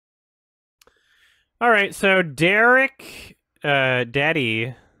All right, so Derek,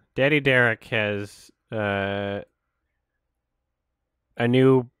 Daddy Derek has a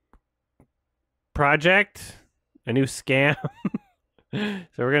new project, a new scam. So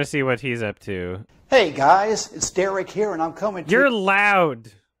we're gonna see what he's up to. Hey guys, it's Derek here, and I'm coming to You're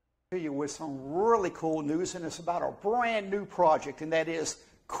loud. you with some really cool news, and it's about a brand new project, and that is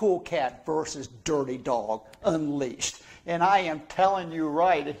Cool Cat versus Dirty Dog Unleashed. And I am telling you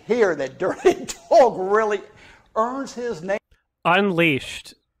right here that Dirty Dog really earns his name.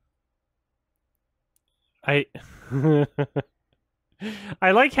 Unleashed. I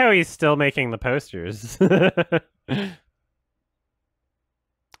I like how he's still making the posters. A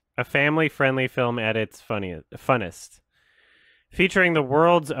family-friendly film at its funnest, featuring the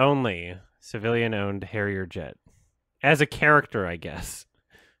world's only civilian-owned Harrier jet as a character, I guess.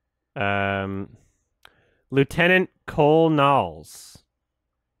 Lieutenant Cole Knowles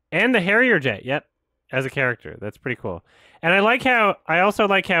and the Harrier jet. Yep, as a character. That's pretty cool. And I also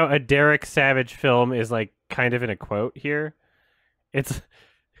like how a Derek Savage film is like kind of in a quote here. It's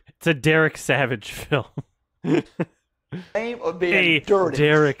a Derek Savage film. Name of being dirty.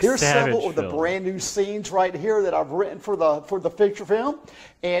 Derek Here's Savage several of the film. brand new scenes right here that I've written for the feature film,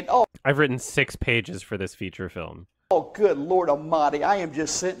 and I've written 6 pages for this feature film. oh, good Lord Almighty! I am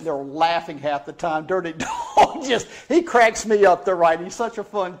just sitting there laughing half the time. Dirty Dog he cracks me up. There, right? He's such a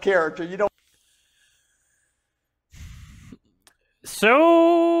fun character. You know.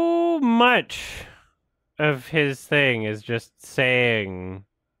 So much of his thing is just saying,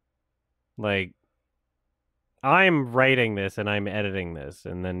 like, I'm writing this and I'm editing this,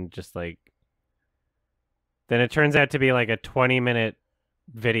 and then just like, then it turns out to be like a 20-minute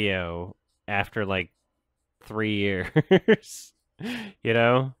video after like 3 years. You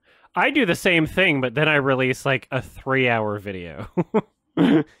know, I do the same thing, but then I release like a 3-hour video.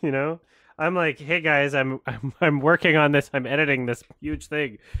 You know, I'm like, hey guys, I'm working on this, I'm editing this huge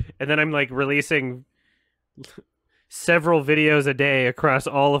thing, and then I'm like releasing several videos a day across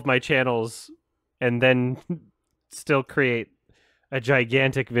all of my channels, and then still create a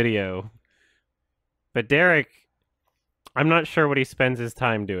gigantic video. But Derek, I'm not sure what he spends his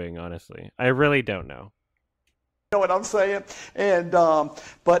time doing, honestly. I really don't know. You know what I'm saying? And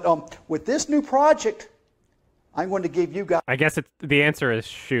with this new project, I'm going to give you I guess the answer is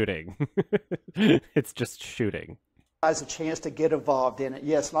shooting. It's just shooting. guys a chance to get involved in it.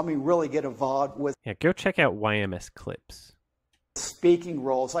 Yes, I mean really get involved with Yeah, go check out YMS clips. speaking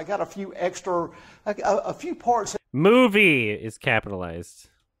roles. I got a few extra, a few parts Movie is capitalized.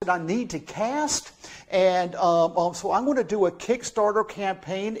 that I need to cast, and so I'm going to do a Kickstarter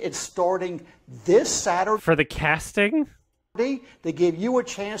campaign. It's starting this Saturday For the casting? to give you a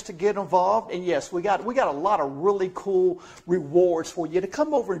chance to get involved. And yes, we got a lot of really cool rewards for you to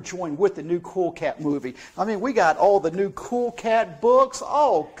come over and join with the new Cool Cat movie. I mean, we got all the new Cool Cat books.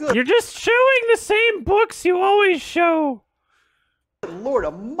 Oh, good You're just showing the same books you always show. Lord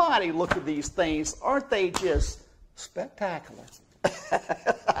Almighty! Look at these things. Aren't they just spectacular?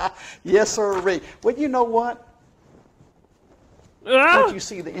 Yes, sir. Well, you know what? Ah! Don't you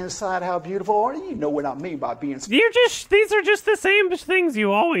see the inside? How beautiful are you? You know what I mean by being These are just the same things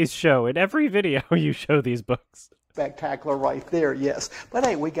you always show. In every video you show these books. spectacular right there. Yes, but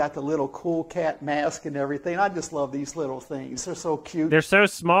hey, we got the little Cool Cat mask and everything. I just love these little things. They're so cute. They're so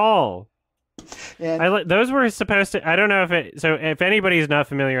small. And Those were supposed to, I don't know if anybody's not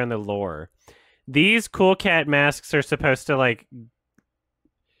familiar in the lore, these Cool Cat masks are supposed to like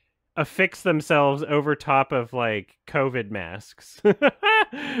affix themselves over top of like COVID masks.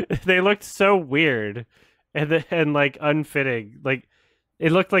 They looked so weird and like unfitting. Like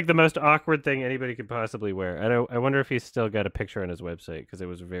it looked like the most awkward thing anybody could possibly wear. I wonder if he's still got a picture on his website because it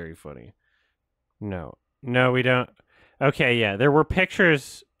was very funny. No, we don't. Okay, yeah, there were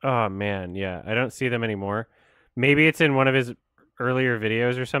pictures. Oh man, yeah, I don't see them anymore. Maybe it's in one of his earlier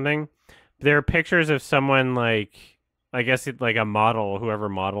videos or something. There are pictures of someone like, I guess it's like a model, whoever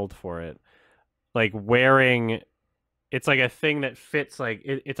modeled for it, like wearing, it's like a thing that fits, like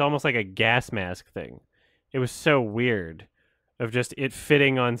it's almost like a gas mask thing. It was so weird of just it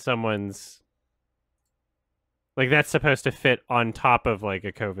fitting on someone's, like that's supposed to fit on top of like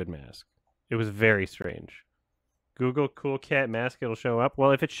a COVID mask. It was very strange. Google Cool Cat mask, it'll show up.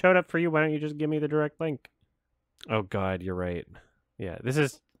 Well, if it showed up for you, why don't you just give me the direct link? Oh God, you're right. Yeah, this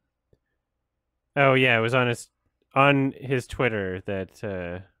is. Oh yeah, it was on his Twitter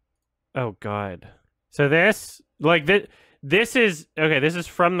that. Oh God. So this this is okay. This is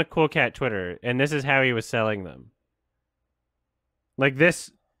from the Cool Cat Twitter, and this is how he was selling them. Like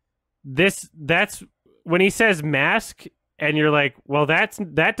that's when he says mask And you're like, well,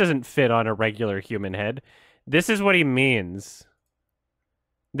 that doesn't fit on a regular human head. This is what he means.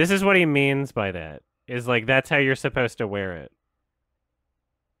 This is what he means by that. Is like, that's how you're supposed to wear it.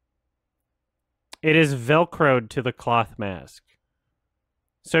 It is Velcroed to the cloth mask.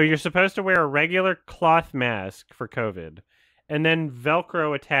 So you're supposed to wear a regular cloth mask for COVID, and then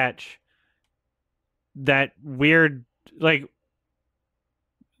Velcro attach that weird, like,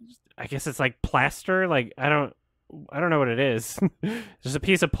 I guess it's like plaster. Like, I don't know what it is. Just a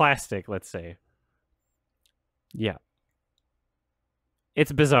piece of plastic, let's say. Yeah.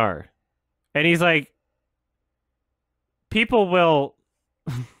 It's bizarre. And he's like, people will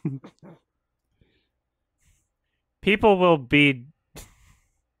be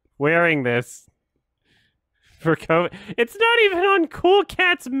wearing this for COVID. It's not even on Cool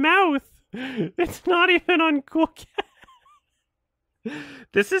Cat's mouth. It's not even on Cool Cat.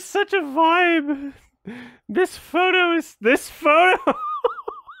 This is such a vibe. This photo. This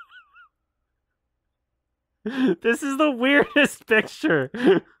is the weirdest picture.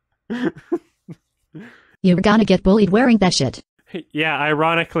 You're gonna get bullied wearing that shit. Yeah,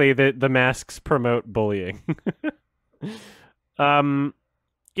 ironically, the masks promote bullying.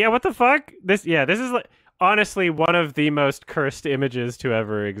 Yeah, what the fuck? This is like, honestly one of the most cursed images to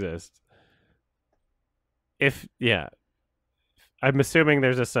ever exist. I'm assuming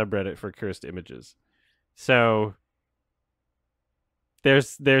there's a subreddit for cursed images. So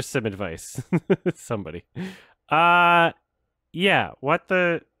there's some advice. Somebody. Yeah,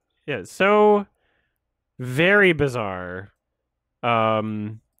 so very bizarre.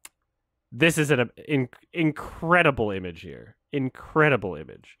 This is an incredible image here. Incredible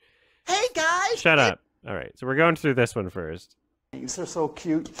image. Hey guys! Shut up. All right, so we're going through this one first. They're so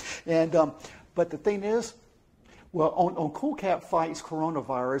cute. And but the thing is, well, on Cool Cat Fights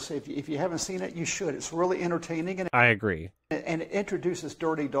Coronavirus, if you haven't seen it, you should. It's really entertaining, and I agree. And it introduces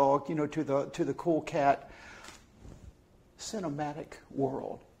Dirty Dog, to the Cool Cat cinematic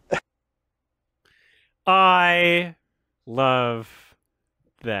world. I love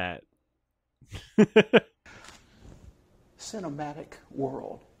that. Cinematic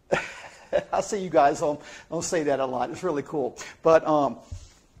world. I see you guys don't say that a lot. It's really cool. But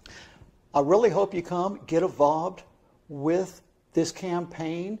I really hope you come, get involved with this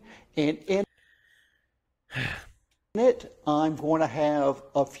campaign, and in it, I'm going to have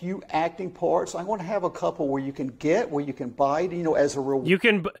a few acting parts. I'm going to have a couple where you can buy, as a reward.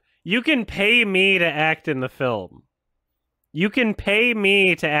 You can pay me to act in the film. You can pay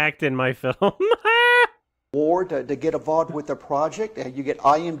me to act in my film. Or to get involved with the project. You get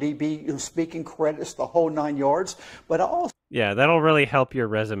IMDb speaking credits, the whole 9 yards. But I also that'll really help your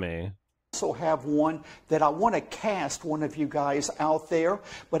resume. Also have one that I want to cast one of you guys out there,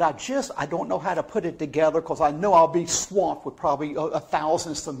 but I don't know how to put it together because I know I'll be swamped with probably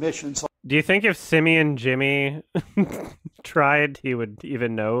 1,000 submissions. Do you think if Simeon Jimmy tried, he would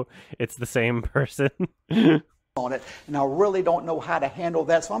even know it's the same person? On it, and I really don't know how to handle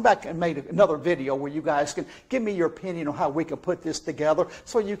that, so I'm back and made another video where you guys can give me your opinion on how we can put this together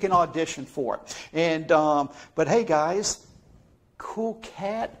so you can audition for it. And but hey guys, Cool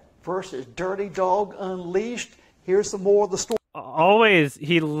Cat versus Dirty Dog Unleashed. Here's some more of the story. Always,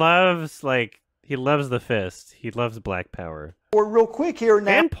 he loves the fist. He loves black power. Or real quick here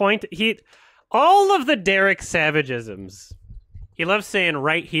now. And all of the Derek Savageisms. He loves saying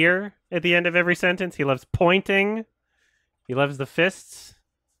right here at the end of every sentence. He loves pointing. He loves the fists.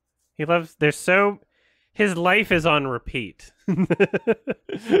 His life is on repeat.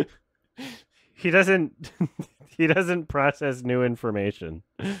 He doesn't process new information.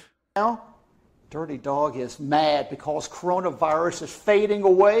 Now, Dirty Dog is mad because coronavirus is fading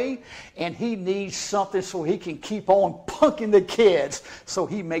away and he needs something so he can keep on punking the kids. So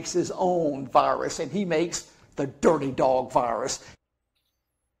he makes his own virus, and he makes the Dirty Dog virus.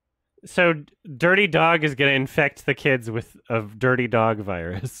 So Dirty Dog is going to infect the kids with a Dirty Dog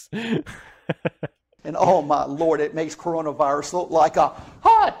virus. And oh my Lord, it makes coronavirus look like a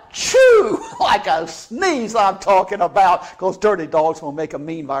achoo, like a sneeze I'm talking about, because Dirty Dog's going to make a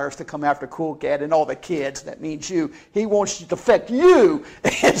mean virus to come after Cool Cat and all the kids. That means you. He wants to affect you,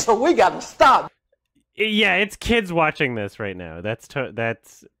 and so we got to stop. Yeah, it's kids watching this right now.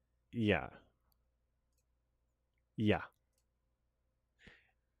 Yeah.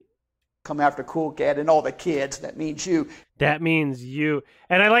 Come after Cool Cat and all the kids. That means you. That means you.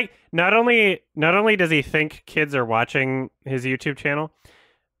 And I like, not only does he think kids are watching his YouTube channel,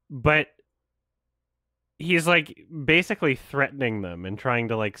 but he's like basically threatening them and trying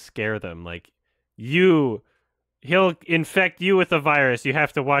to like scare them. Like, you he'll infect you with the virus. You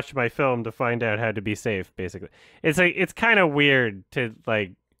have to watch my film to find out how to be safe, basically. It's like, it's kind of weird to,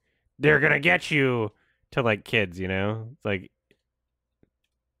 like, they're gonna get you to, like, kids, you know? It's like,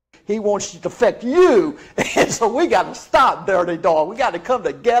 he wants to affect you, and so we got to stop Dirty Dog. We got to come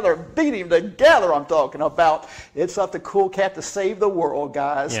together and beat him together. I'm talking about. It's up to Cool Cat to save the world,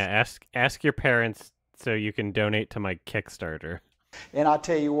 guys. yeah, ask your parents so you can donate to my Kickstarter. And I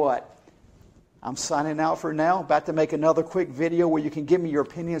tell you what, I'm signing out for now. About to make another quick video where you can give me your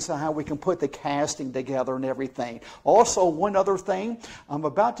opinions on how we can put the casting together and everything. Also, one other thing, I'm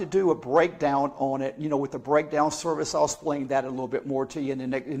about to do a breakdown on it. You know, with the breakdown service, I'll explain that a little bit more to you in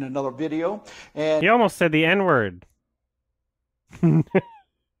another video. And You almost said the N-word.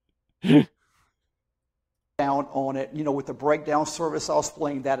 down on it, you know, with the breakdown service, I'll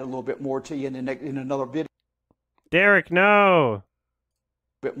explain that a little bit more to you in another video. Derek, no.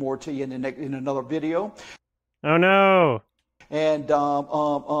 Bit more to you in another video. Oh no. And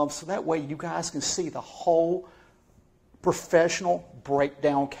so that way you guys can see the whole professional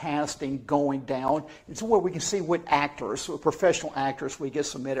breakdown casting going down. It's where we can see what actors, what professional actors we get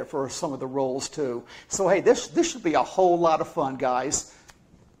submitted for some of the roles too. So hey, this should be a whole lot of fun, guys.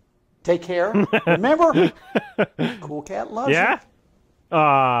 Take care. Remember, Cool Cat loves you. Yeah?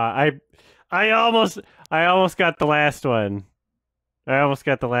 I almost got the last one. I almost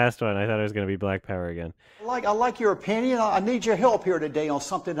got the last one. I thought it was going to be Black Power again. I like your opinion. I need your help here today on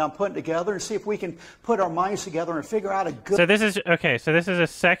something I'm putting together and see if we can put our minds together and figure out a good... So this is, okay, so this is a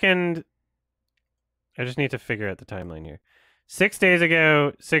second... I just need to figure out the timeline here. 6 days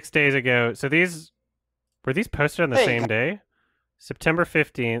ago, 6 days ago. So these, were these posted on the same day? September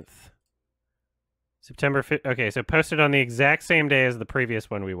 15th. Okay, so posted on the exact same day as the previous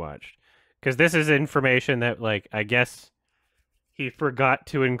one we watched. Because this is information that, like, I guess... he forgot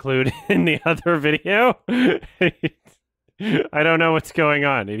to include in the other video. I don't know what's going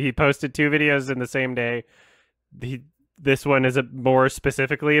on. If he posted 2 videos in the same day, this one is more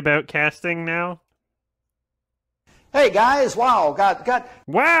specifically about casting now. Hey guys, wow, got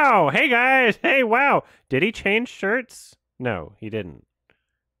Wow, hey guys, hey wow. Did he change shirts? No, he didn't.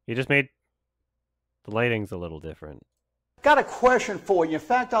 He just made the lighting's a little different. Got a question for you. In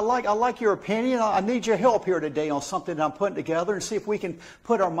fact, I like your opinion. I need your help here today on something I'm putting together and see if we can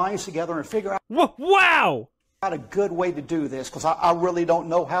put our minds together and figure out Wow! a good way to do this, because I really don't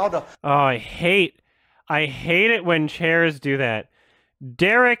know how to. Oh, I hate it when chairs do that.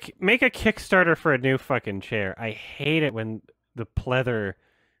 Derek, make a Kickstarter for a new fucking chair. I hate it when the pleather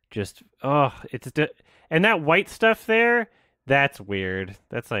just, and that white stuff there, that's weird.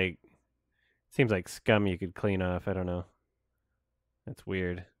 That's like, seems like scum you could clean off. I don't know. That's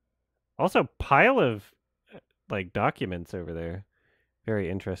weird. Also, pile of, like, documents over there. Very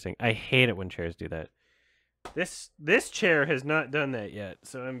interesting. I hate it when chairs do that. This chair has not done that yet,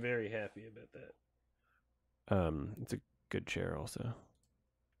 so I'm very happy about that. It's a good chair also.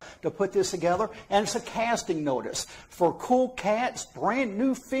 To put this together, and it's a casting notice for Cool Cat's brand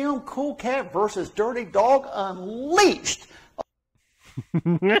new film, Cool Cat versus Dirty Dog Unleashed.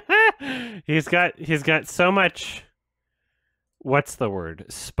 He's got so much. What's the word?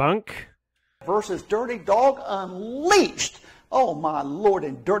 Spunk? Versus Dirty Dog Unleashed. Oh my Lord,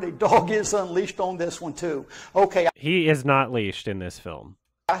 and Dirty Dog is unleashed on this one too. Okay. He is not leashed in this film.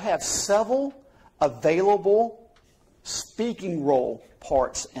 I have several available speaking role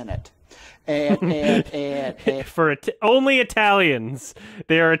parts in it. And for only Italians.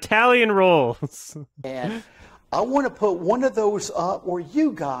 They are Italian roles. And I want to put one of those up where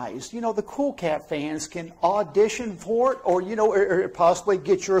you guys, you know, the Cool Cat fans can audition for it, or, you know, or possibly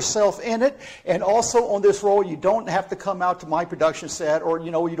get yourself in it. And also on this role, you don't have to come out to my production set, or, you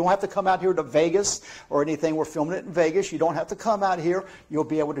know, you don't have to come out here to Vegas or anything. We're filming it in Vegas. You don't have to come out here. You'll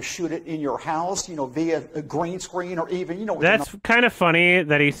be able to shoot it in your house, you know, via a green screen, or even, you know. That's kind of funny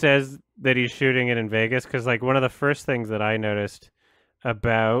that he says that he's shooting it in Vegas, because, like, one of the first things that I noticed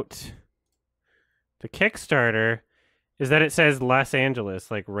about the Kickstarter is that it says Los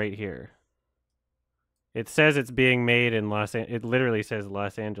Angeles, like, right here. It says it's being made in Los Angeles. It literally says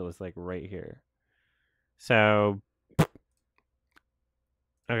Los Angeles, like, right here. So,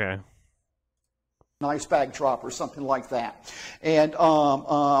 okay. Nice backdrop or something like that. And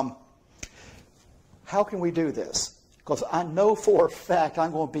how can we do this? Because I know for a fact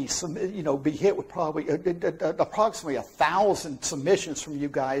I'm going to be, you know, be hit with probably approximately 1,000 submissions from you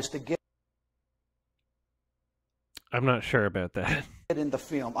guys to get. I'm not sure about that. In the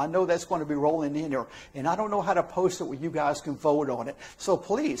film. I know that's going to be rolling in here, and I don't know how to post it where you guys can vote on it. So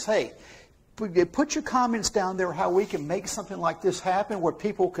please, hey, put your comments down there how we can make something like this happen where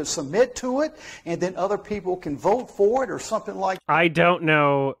people can submit to it and then other people can vote for it or something like that. I don't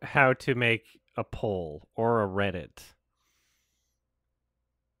know how to make a poll or a Reddit.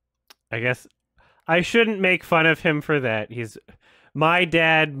 I guess I shouldn't make fun of him for that. My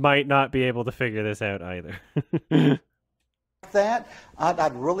dad might not be able to figure this out either. That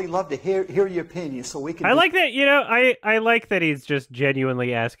I'd really love to hear your opinion so we can. I like that. You know, I like that he's just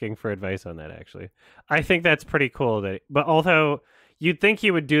genuinely asking for advice on that. Actually, I think that's pretty cool. But although you'd think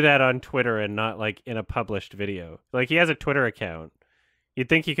he would do that on Twitter and not like in a published video. Like he has a Twitter account. You'd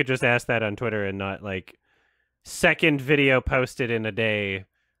think he could just ask that on Twitter and not like second video posted in a day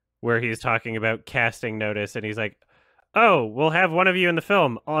where he's talking about casting notice and he's like, "Oh, we'll have one of you in the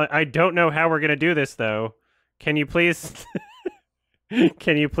film. I don't know how we're gonna do this though. Can you please?"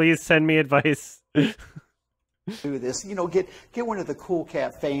 Can you please send me advice? Do this, you know, get one of the Cool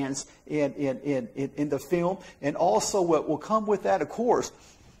Cat fans in the film, and also what will come with that, of course,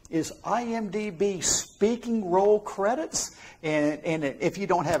 is IMDb speaking role credits. And if you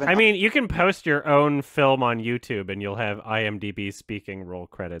don't have an, I mean, you can post your own film on YouTube, and you'll have IMDb speaking role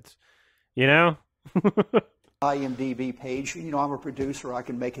credits. You know. IMDb page, you know, I'm a producer. I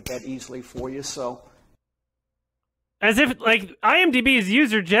can make it that easily for you. So. As if, like, IMDb is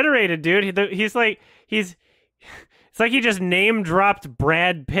user-generated, dude. It's like he just name-dropped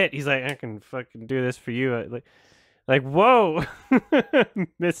Brad Pitt. He's like, I can fucking do this for you. Like whoa,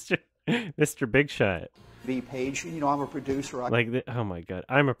 Mr. Big Shot. Page, you know, I'm a producer. Oh my god,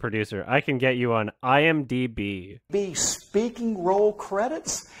 I'm a producer. I can get you on IMDb. Speaking role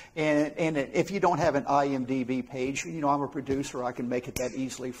credits, and if you don't have an IMDb page, you know, I'm a producer. I can make it that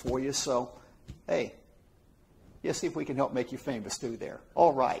easily for you. So, hey. Yeah, see if we can help make you famous through there.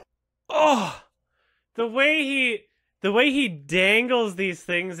 All right. Oh, the way he dangles these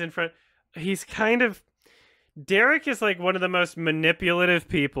things in front. He's kind of. Derek is like one of the most manipulative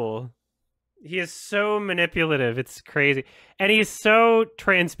people. He is so manipulative. It's crazy. And he's so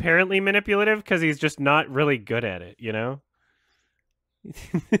transparently manipulative because he's just not really good at it, you know?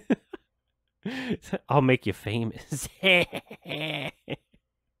 I'll make you famous.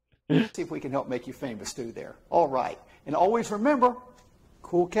 See if we can help make you famous through there. All right. And always remember,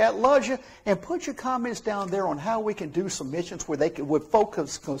 Cool Cat loves you. And put your comments down there on how we can do submissions where where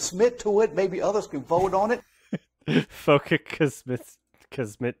folks can submit to it. Maybe others can vote on it. Focus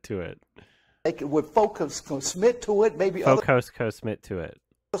commit to it. Where folks can submit to it. Maybe others submit to it.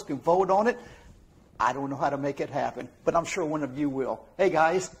 Others can vote on it. I don't know how to make it happen, but I'm sure one of you will. Hey,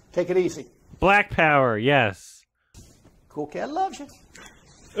 guys, take it easy. Black Power, yes. Cool Cat loves you.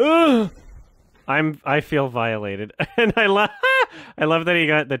 Ugh. I feel violated, and I love that he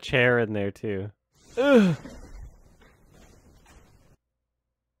got the chair in there too. Ugh.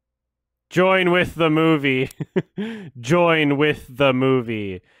 Join with the movie. Join with the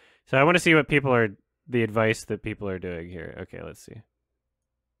movie. So I want to see what the advice that people are doing here. Okay, let's see.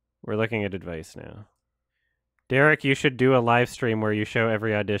 We're looking at advice now. Derek, you should do a live stream where you show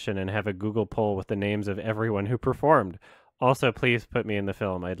every audition and have a Google poll with the names of everyone who performed. Also, please put me in the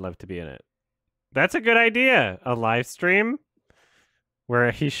film. I'd love to be in it. That's a good idea. A live stream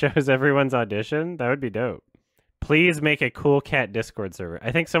where he shows everyone's audition. That would be dope. Please make a Cool Cat Discord server.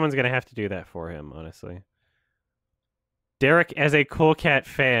 I think someone's going to have to do that for him, honestly. Derek, as a Cool Cat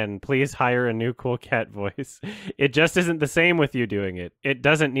fan, please hire a new Cool Cat voice. It just isn't the same with you doing it. It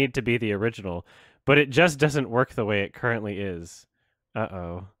doesn't need to be the original, but it just doesn't work the way it currently is.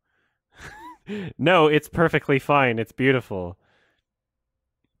 Uh-oh. No, it's perfectly fine. It's beautiful.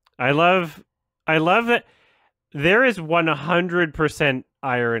 I love that there is 100%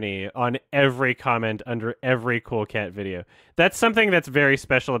 irony on every comment under every Cool Cat video. That's something that's very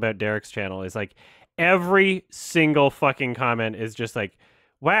special about Derek's channel, is like every single fucking comment is just like,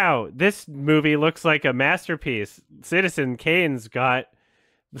 wow, this movie looks like a masterpiece. Citizen Kane's got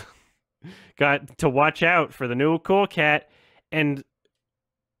to watch out for the new Cool Cat. And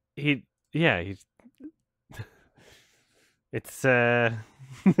he's it's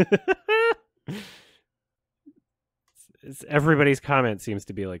everybody's comment seems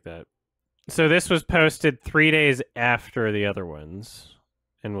to be like that. So this was posted 3 days after the other ones,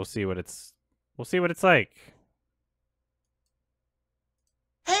 and we'll see what it's like.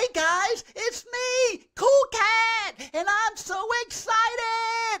 Hey guys, it's me, Cool Cat, and I'm so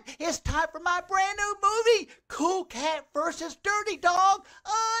excited! It's time for my brand new movie, Cool Cat versus Dirty Dog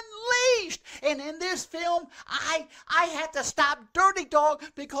Unleashed. And in this film, I had to stop Dirty Dog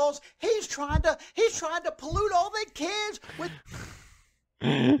because he's trying to pollute all the kids with.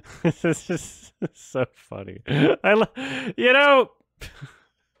 This is just so funny. You know.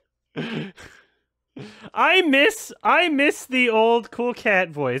 I miss the old Cool Cat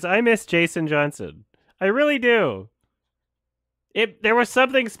voice. I miss Jason Johnson. I really do. There was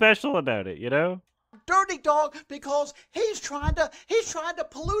something special about it, you know? Dirty dog, because he's trying to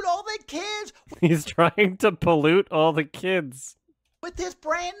pollute all the kids He's trying to pollute all the kids. with this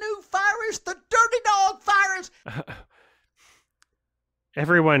brand new virus, the dirty dog virus.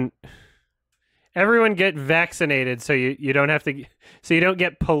 Everyone get vaccinated so you don't have to, so you don't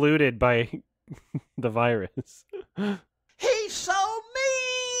get polluted by the virus. He's so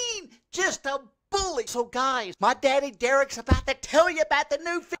mean, just a bully. So guys, my daddy Derek's about to tell you about the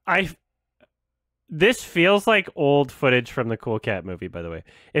new This feels like old footage from the Cool Cat movie, by the way.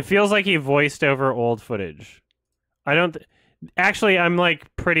 It feels like he voiced over old footage. I don't actually, I'm like,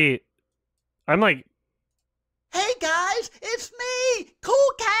 hey guys, it's me,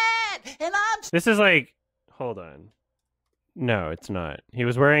 Cool Cat, and I'm this is like, hold on. No, it's not. He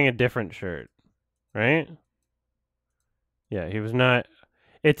was wearing a different shirt, right? Yeah, he was not.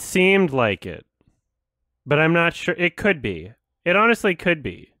 It seemed like it, but I'm not sure. It could be. It honestly could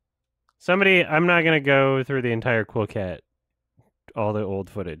be. Somebody, I'm not going to go through the entire Cool Cat, all the old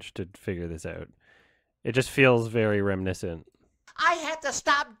footage to figure this out. It just feels very reminiscent. I had to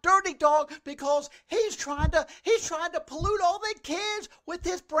stop Dirty Dog because he's trying to pollute all the kids with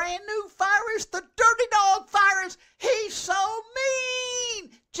this brand new virus, the Dirty Dog virus. He's so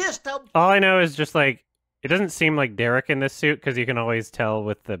mean. Just a All I know is just like, it doesn't seem like Derek in this suit because you can always tell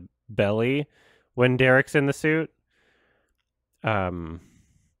with the belly when Derek's in the suit.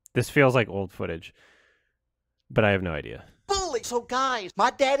 This feels like old footage, but I have no idea. bully. So guys,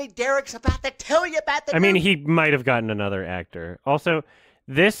 my daddy Derek's about to tell you about the I mean, he might have gotten another actor. Also,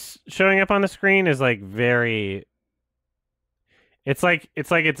 this showing up on the screen is like very. It's like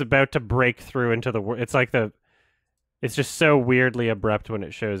it's about to break through into the world. It's like it's just so weirdly abrupt when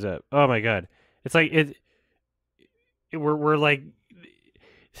it shows up. Oh my god! It's like we're like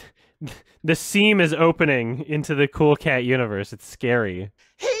the seam is opening into the Cool Cat universe. It's scary.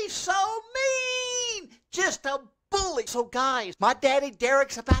 He's so mean, just a bully. So guys, my daddy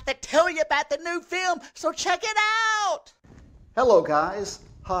Derek's about to tell you about the new film, so check it out. Hello guys.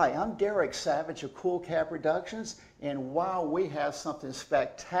 Hi, I'm Derek Savage of Cool Cat Productions, and wow, we have something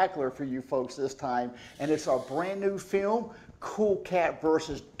spectacular for you folks this time, and it's our brand new film, Cool Cat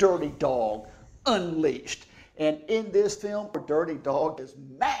versus Dirty Dog Unleashed. And in this film, Dirty Dog is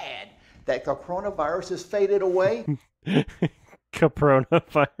mad that the coronavirus has faded away.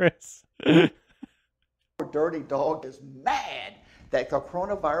 Coronavirus. Dirty Dog is mad that the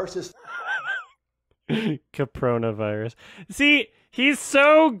coronavirus is Coronavirus. See, he's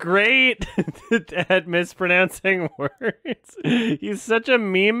so great at mispronouncing words. He's such a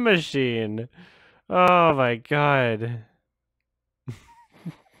meme machine. Oh my god.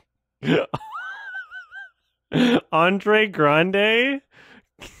 Andre Grande?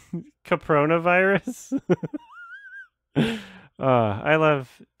 Coronavirus? I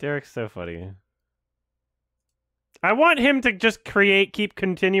love Derek's so funny. I want him to just keep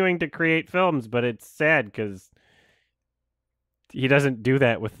continuing to create films, but it's sad because he doesn't do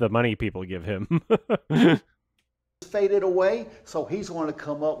that with the money people give him. faded away, so he's going to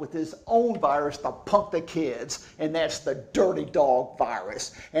come up with his own virus to punk the kids, and that's the Dirty Dog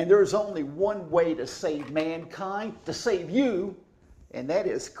virus. And there's only one way to save mankind, to save you, and that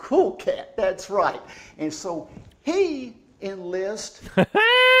is Cool Cat. That's right. And so he enlists.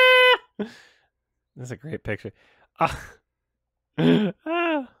 That's a great picture. Did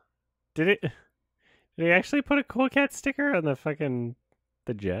he actually put a Cool Cat sticker on the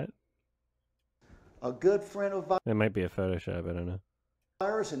jet? A good friend of It might be a Photoshop, I don't know.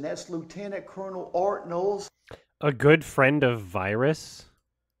 virus, and that's Lieutenant Colonel Art Knowles. A good friend of virus?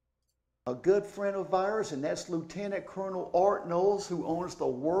 A good friend of virus, and that's Lieutenant Colonel Art Knowles, who owns the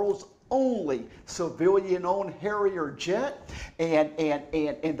world's only civilian-owned Harrier jet. And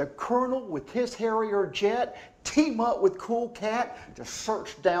the Colonel, with his Harrier jet, team up with Cool Cat to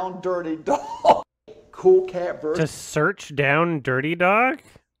search down Dirty Dog. Cool Cat versus... To search down Dirty Dog?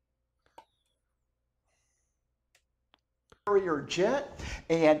 Harrier jet,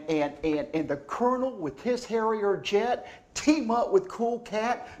 and the Colonel, with his Harrier jet, team up with Cool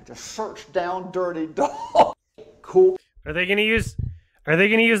Cat to search down Dirty Dog. Cool. Are they gonna use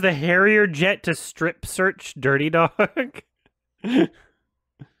the Harrier jet to strip search Dirty Dog?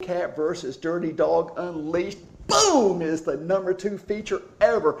 Cat versus Dirty Dog Unleashed. Boom is the #2 feature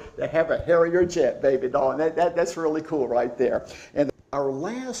ever to have a Harrier jet, baby doll. And that's really cool right there. And our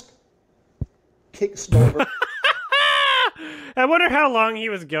last Kickstarter. I wonder how long he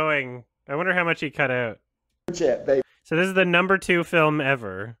was going. I wonder how much he cut out. Jet, baby. So this is the #2 film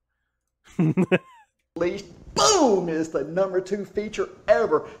ever. Unleashed, boom, is the #2 feature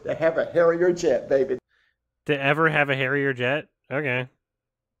ever to have a Harrier jet, baby. To ever have a Harrier jet? Okay.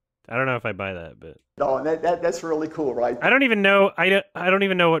 I don't know if I buy that, but Oh, and that's really cool, right? I don't even know. I don't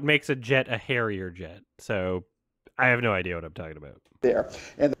even know what makes a jet a Harrier jet. So I have no idea what I'm talking about. There.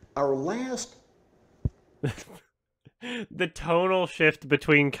 And our last The tonal shift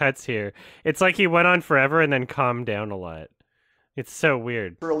between cuts here. It's like he went on forever and then calmed down a lot. It's so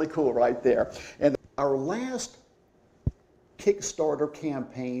weird. really cool right there. And our last Kickstarter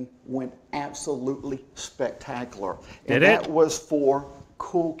campaign went absolutely spectacular. And Did it? that was for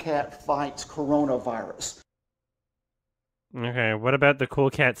Cool Cat Fights Coronavirus. Okay, what about the Cool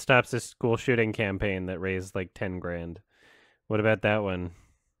Cat Stops a School Shooting campaign that raised like 10 grand? What about that one?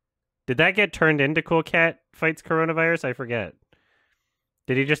 Did that get turned into Cool Cat Fights Coronavirus? I forget.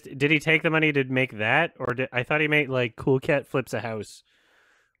 Did he take the money to make that, or I thought he made like Cool Cat Flips a House,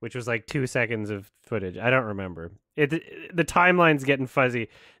 which was like 2 seconds of footage. I don't remember. The timeline's getting fuzzy.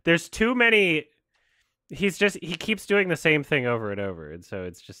 There's too many. He keeps doing the same thing over and over, and so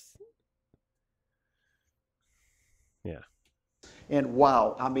it's just, yeah. And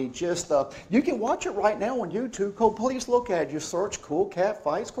wow, I mean, just, you can watch it right now on YouTube. Please look at it. Just search Cool Cat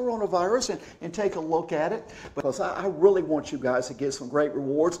Fights Coronavirus and take a look at it. Because I really want you guys to get some great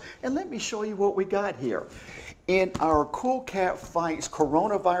rewards. And let me show you what we got here. In our Cool Cat Fights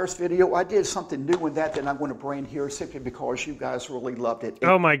Coronavirus video, I did something new in that I'm going to bring here simply because you guys really loved it.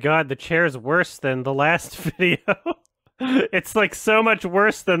 Oh my god, the chair's worse than the last video. It's like so much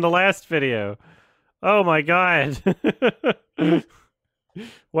worse than the last video. Oh my god.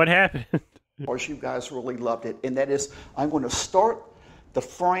 What happened? Of course, you guys really loved it. And that is, I'm going to start the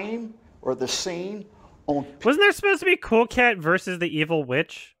frame or the scene on... Wasn't there supposed to be Cool Cat versus the Evil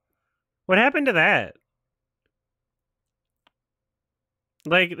Witch? What happened to that?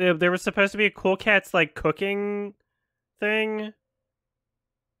 Like, there was supposed to be a Cool Cat's, like, cooking thing?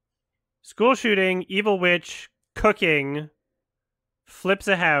 School shooting, Evil Witch, cooking, flips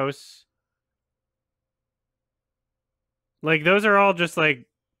a house. Like, those are all just, like,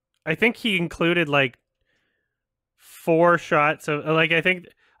 I think he included, like, 4 shots of, like, I think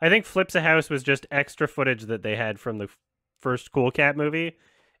Flips a House was just extra footage that they had from the first Cool Cat movie,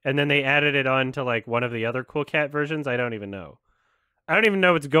 and then they added it on to, like, one of the other Cool Cat versions. I don't even know. I don't even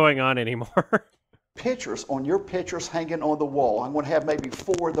know what's going on anymore. Pictures on your pictures hanging on the wall. I'm going to have maybe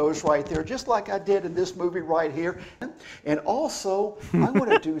 4 of those right there, just like I did in this movie right here. And also, I'm going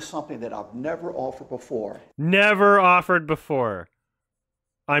to do something that I've never offered before. Never offered before.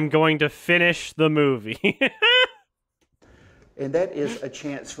 I'm going to finish the movie. And that is a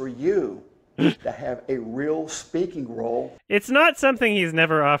chance for you to have a real speaking role. It's not something he's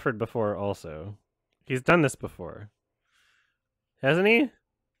never offered before, also. He's done this before. Hasn't he?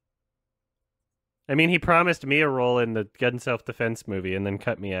 I mean, he promised me a role in the gun self-defense movie and then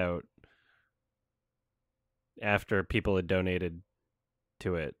cut me out after people had donated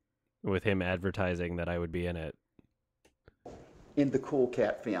to it, with him advertising that I would be in it. In the Cool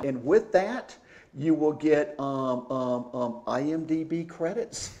Cat film. And with that, you will get IMDb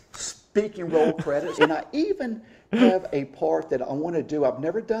credits, speaking role credits, and I even have a part that I want to do. I've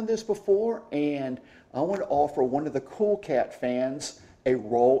never done this before, and I want to offer one of the Cool Cat fans a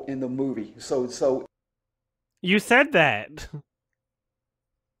role in the movie. So you said that.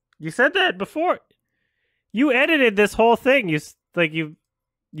 You said that before. You edited this whole thing. You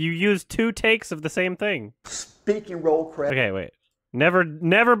used 2 takes of the same thing. Speaking role credit. Okay, wait.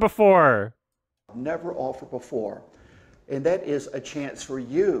 Never before. Never offered before. And that is a chance for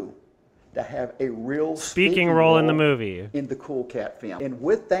you to have a real speaking role in the movie. In the Cool Cat film. And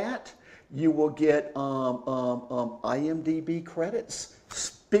with that, you will get IMDb credits,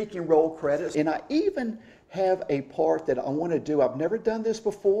 speaking role credits, and I even have a part that I want to do. I've never done this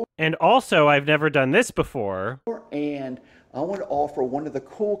before. And also, I've never done this before. And I want to offer one of the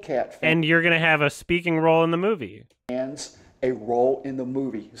Cool Cat fans. And you're going to have a speaking role in the movie. Fans a role in the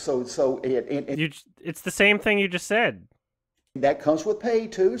movie. It's the same thing you just said. That comes with pay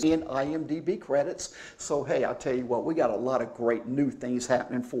too, and IMDb credits. So hey, I'll tell you what, we got a lot of great new things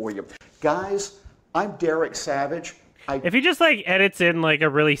happening for you. Guys, I'm Derek Savage. If he just like edits in like a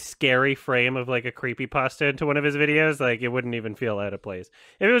really scary frame of like a creepypasta into one of his videos, like it wouldn't even feel out of place.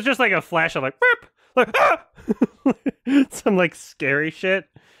 If it was just like a flash of like, boop, like ah! Some like scary shit,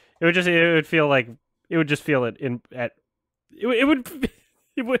 it would just feel it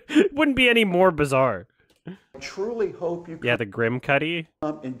wouldn't be any more bizarre. I truly hope you the Grim Cuddy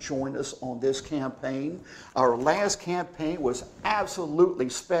come and join us on this campaign. Our last campaign was absolutely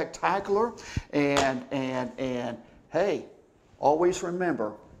spectacular, and hey, always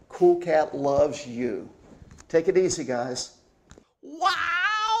remember, Cool Cat loves you. Take it easy, guys.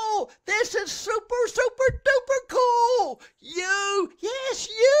 Wow! This is super, super duper cool! You, yes,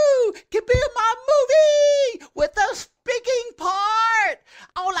 you can be in my movie with the speaking part!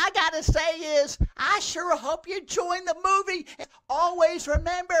 All I gotta say is, I sure hope you join the movie. Always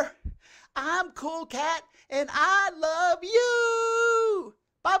remember, I'm Cool Cat and I love you!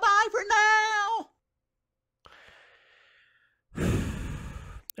 Bye-bye for now!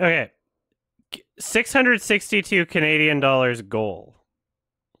 Okay. 662 Canadian dollars goal.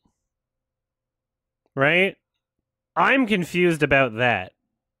 Right? I'm confused about that.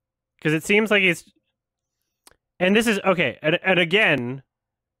 Because it seems like he's... And this is... Okay, and again,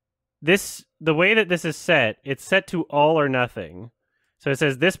 the way that this is set, it's set to all or nothing. So it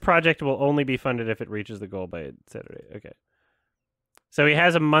says, this project will only be funded if it reaches the goal by Saturday. Okay. So he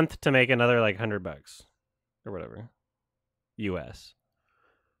has a month to make another, like, $100 or whatever. US.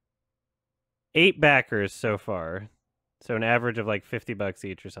 8 backers so far. So an average of like $50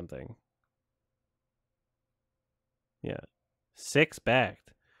 each or something. Yeah. 6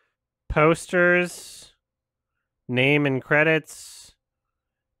 backed. Posters. Name and credits.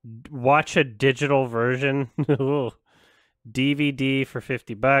 Watch a digital version. DVD for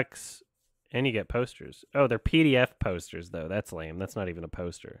 $50. And you get posters. Oh, they're PDF posters though. That's lame. That's not even a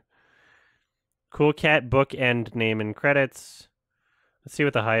poster. Cool Cat bookend name and credits. Let's see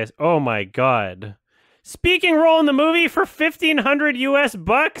what the highest... Oh my god. Speaking role in the movie for $1,500 US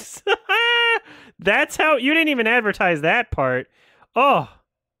bucks? That's how... You didn't even advertise that part. Oh.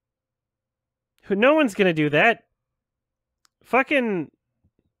 No one's gonna do that. Fucking...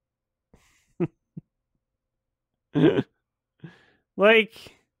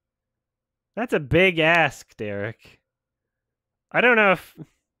 Like... That's a big ask, Derek. I don't know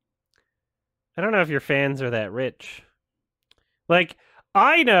if your fans are that rich. Like...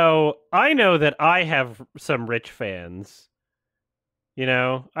 I know that I have some rich fans. You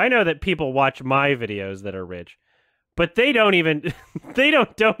know? I know that people watch my videos that are rich. But they don't even... they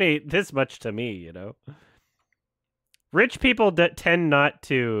don't donate this much to me, you know? Rich people tend not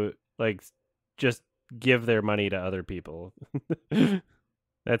to, like, just give their money to other people.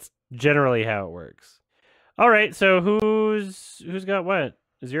 That's generally how it works. All right, so who's got what?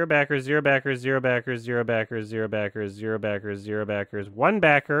 0 backers, 0 backers, 0 backers, 0 backers, 0 backers, 0 backers, 0 backers, 1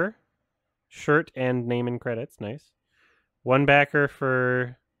 backer, shirt and name and credits, nice. 1 backer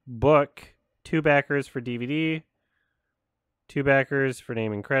for book, 2 backers for DVD, 2 backers for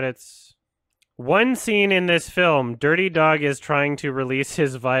name and credits. One scene in this film, Dirty Dog is trying to release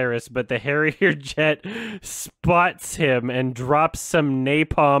his virus, but the Harrier jet spots him and drops some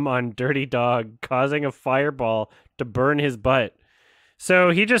napalm on Dirty Dog, causing a fireball to burn his butt.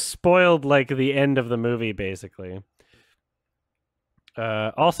 So he just spoiled, like, the end of the movie, basically.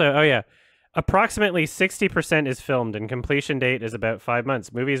 Also, oh yeah, approximately 60% is filmed, and completion date is about 5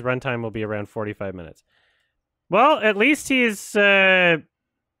 months. Movie's runtime will be around 45 minutes. Well, at least he's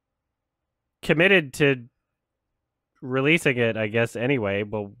committed to releasing it, I guess, anyway.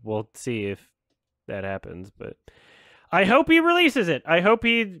 But we'll see if that happens. But I hope he releases it. I hope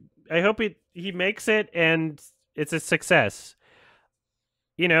he makes it, and it's a success.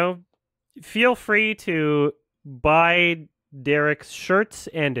 You know, feel free to buy Derek's shirts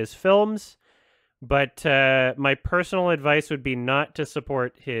and his films, but my personal advice would be not to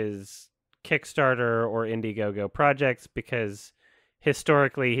support his Kickstarter or Indiegogo projects, because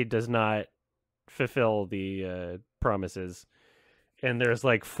historically he does not fulfill the promises. And there's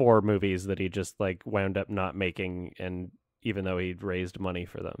like 4 movies that he just like wound up not making, and even though he'd raised money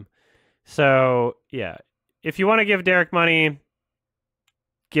for them. So yeah, if you want to give Derek money,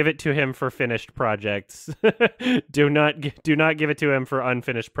 give it to him for finished projects. Do not give it to him for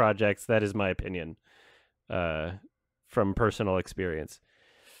unfinished projects. That is my opinion, from personal experience.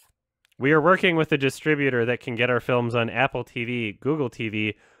 We are working with a distributor that can get our films on Apple TV, Google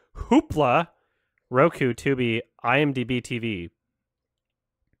TV, Hoopla, Roku, Tubi, IMDb TV.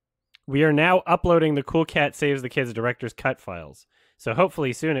 We are now uploading the Cool Cat Saves the Kids Director's Cut files. So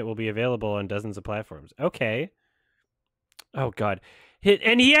hopefully soon it will be available on dozens of platforms. Okay. Oh, God.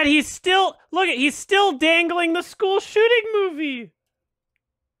 And yet he's still... Look, he's still dangling the school shooting movie.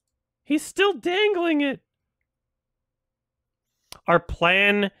 He's still dangling it. Our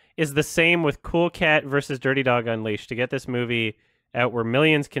plan is the same with Cool Cat versus Dirty Dog Unleashed, to get this movie out where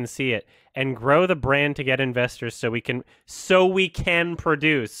millions can see it and grow the brand to get investors so we can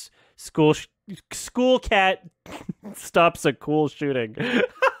produce School Cat Stops a Cool Shooting.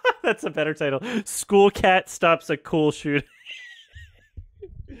 That's a better title. School Cat Stops a Cool Shooting.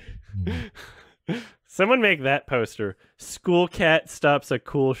 Someone make that poster. School cat stops a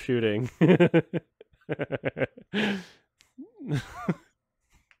cool shooting.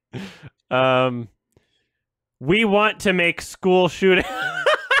 We want to make school shooting.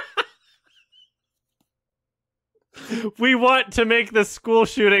 We want to make the school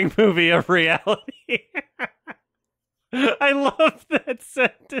shooting movie a reality. I love that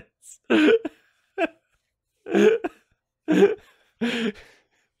sentence.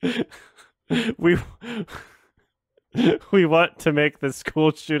 We want to make the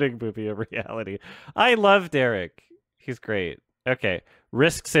school shooting movie a reality. I love Derek. He's great. Okay.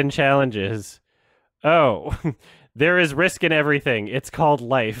 Risks and challenges. Oh, there is risk in everything. It's called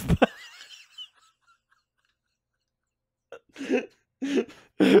life.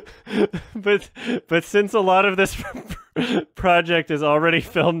 but since a lot of this project is already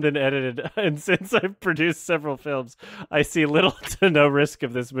filmed and edited, and since I've produced several films, I see little to no risk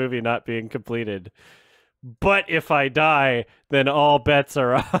of this movie not being completed. But if I die, then all bets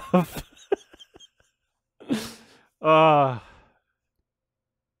are off. Oh,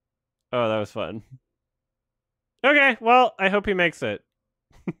 that was fun. Okay, well, I hope he makes it.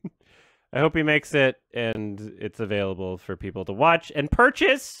 I hope he makes it, and it's available for people to watch and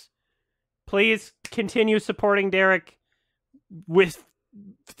purchase. Please continue supporting Derek with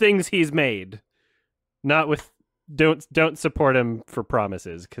things he's made, not with don't support him for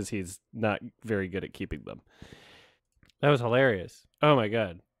promises, because he's not very good at keeping them. That was hilarious. Oh my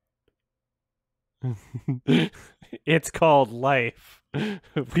god. It's called life.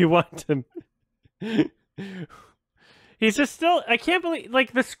 We want to. He's just still. I can't believe,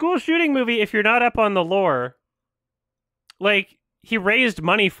 like, the school shooting movie. If you're not up on the lore, like, he raised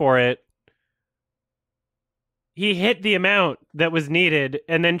money for it. He hit the amount that was needed,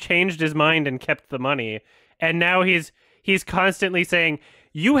 and then changed his mind and kept the money. And now he's constantly saying,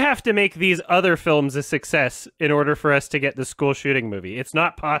 you have to make these other films a success in order for us to get the school shooting movie. It's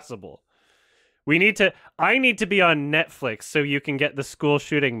not possible. I need to be on Netflix so you can get the school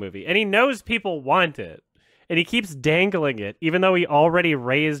shooting movie. And he knows people want it. And he keeps dangling it, even though he already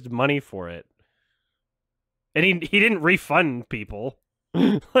raised money for it. And he didn't refund people.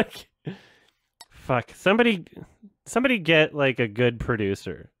 Like, fuck. Somebody get, like, a good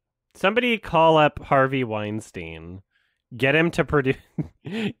producer. Somebody call up Harvey Weinstein. Get him to produce.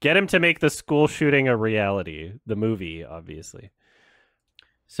 Get him to make the school shooting a reality. The movie, obviously.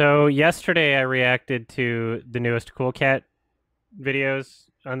 So yesterday I reacted to the newest Cool Cat videos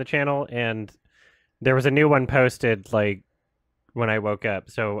on the channel, and there was a new one posted, like, when I woke up.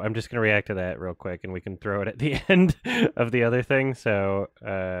 So I'm just going to react to that real quick, and we can throw it at the end of the other thing. So,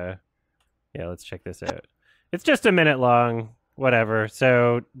 yeah, let's check this out. It's just a minute long, whatever.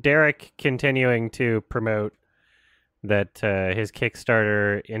 So Derek continuing to promote that his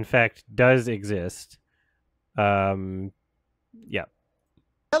Kickstarter, in fact, does exist. Yeah.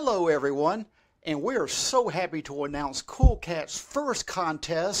 Hello, everyone, and we're so happy to announce Cool Cat's first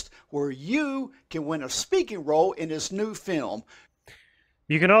contest where you can win a speaking role in his new film.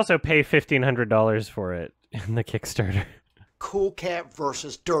 You can also pay $1,500 for it in the Kickstarter. Cool Cat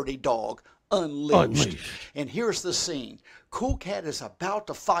versus Dirty Dog, Unleashed. And here's the scene. Cool Cat is about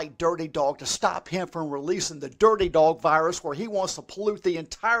to fight Dirty Dog to stop him from releasing the Dirty Dog virus, where he wants to pollute the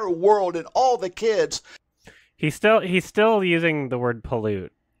entire world and all the kids. He's still using the word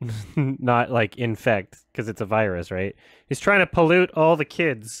pollute. Not like infect, because it's a virus, right? He's trying to pollute all the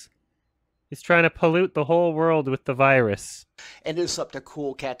kids. He's trying to pollute the whole world with the virus. And it's up to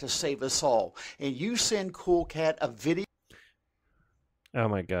Cool Cat to save us all. And you send Cool Cat a video. Oh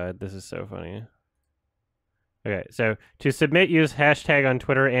my god, this is so funny. Okay, so to submit, use hashtag on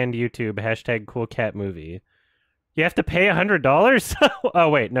Twitter and YouTube, hashtag CoolCatMovie. You have to pay $100? Oh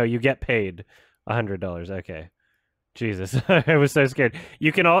wait, no, you get paid $100. Okay. Jesus, I was so scared.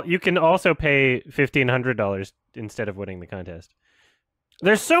 You can also pay $1,500 instead of winning the contest.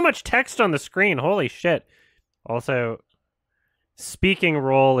 There's so much text on the screen. Holy shit. Also, speaking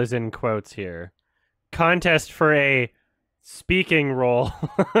role is in quotes here. Contest for a speaking role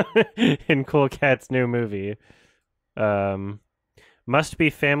in Cool Cat's new movie. Must be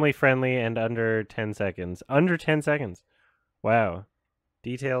family friendly and under 10 seconds. Under 10 seconds. Wow.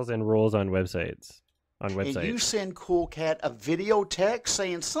 Details and rules on websites. And you send Cool Cat a video text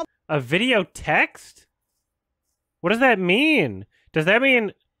saying something. A video text? What does that mean? Does that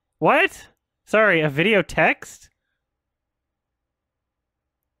mean what? Sorry, a video text?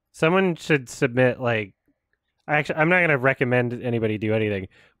 Someone should submit, like, actually, I'm not going to recommend anybody do anything,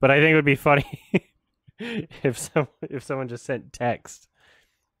 but I think it would be funny if someone just sent text.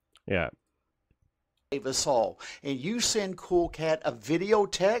 Yeah. save us all. And you send Cool Cat a video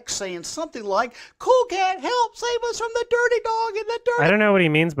text saying something like, Cool Cat, help save us from the dirty dog and the I dirty don't know what he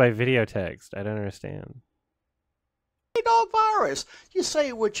means by video text. I don't understand. dog virus. You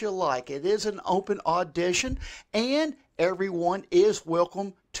say what you like. It is an open audition, and everyone is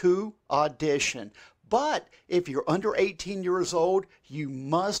welcome to audition. But if you're under 18 years old, you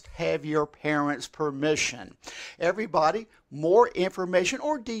must have your parents' permission. Everybody, more information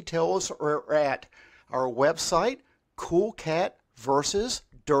or details are at our website, Cool Cat versus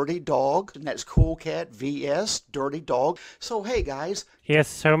Dirty Dog, and that's Cool Cat vs Dirty Dog. So hey guys, He has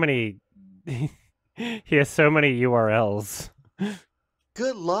so many he has so many URLs.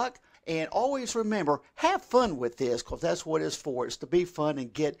 good luck, and always remember, have fun with this, because that's what it's for. It's to be fun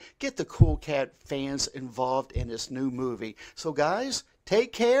and get the Cool Cat fans involved in this new movie. So guys,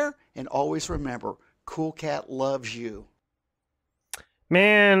 take care, and always remember, Cool Cat loves you.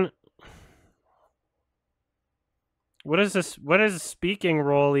 Man, what does speaking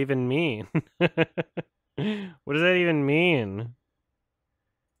role even mean? What does that even mean?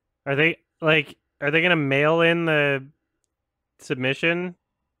 Are they gonna mail in the submission?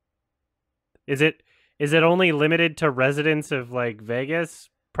 Is it only limited to residents of like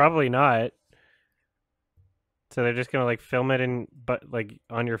Vegas? Probably not. So they're just gonna like film it like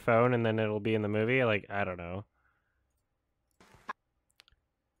on your phone and then it'll be in the movie? Like, I don't know.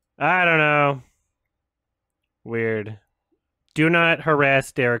 I don't know. Weird. Do not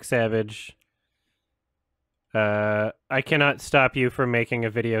harass Derek Savage. I cannot stop you from making a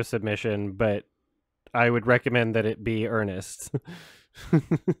video submission, but I would recommend that it be earnest.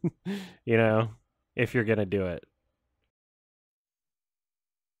 You know, if you're gonna do it.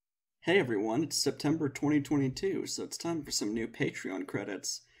 Hey everyone, it's September 2022, so it's time for some new Patreon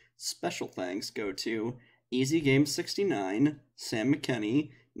credits. Special thanks go to EasyGame69, Sam McKenney,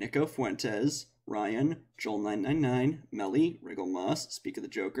 Nico Fuentes, Ryan, Joel999, Melly, Wriggle Moss, Speak of the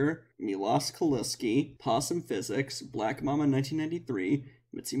Joker, Milos Kaliski, Possum Physics, Black Mama 1993,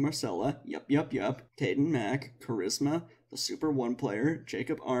 Mitzi Marcella, Yup, Caden Mack, Charisma, The Super One Player,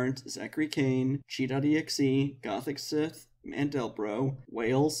 Jacob Arndt, Zachary Kane, Cheat.exe, Gothic Sith, Mandelbro,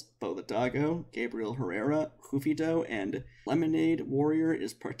 Wales, Bo the Doggo, Gabriel Herrera, Hoofido, and Lemonade Warrior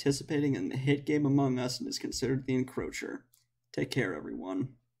is participating in the hit game Among Us and is considered the encroacher. Take care,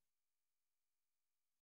 everyone.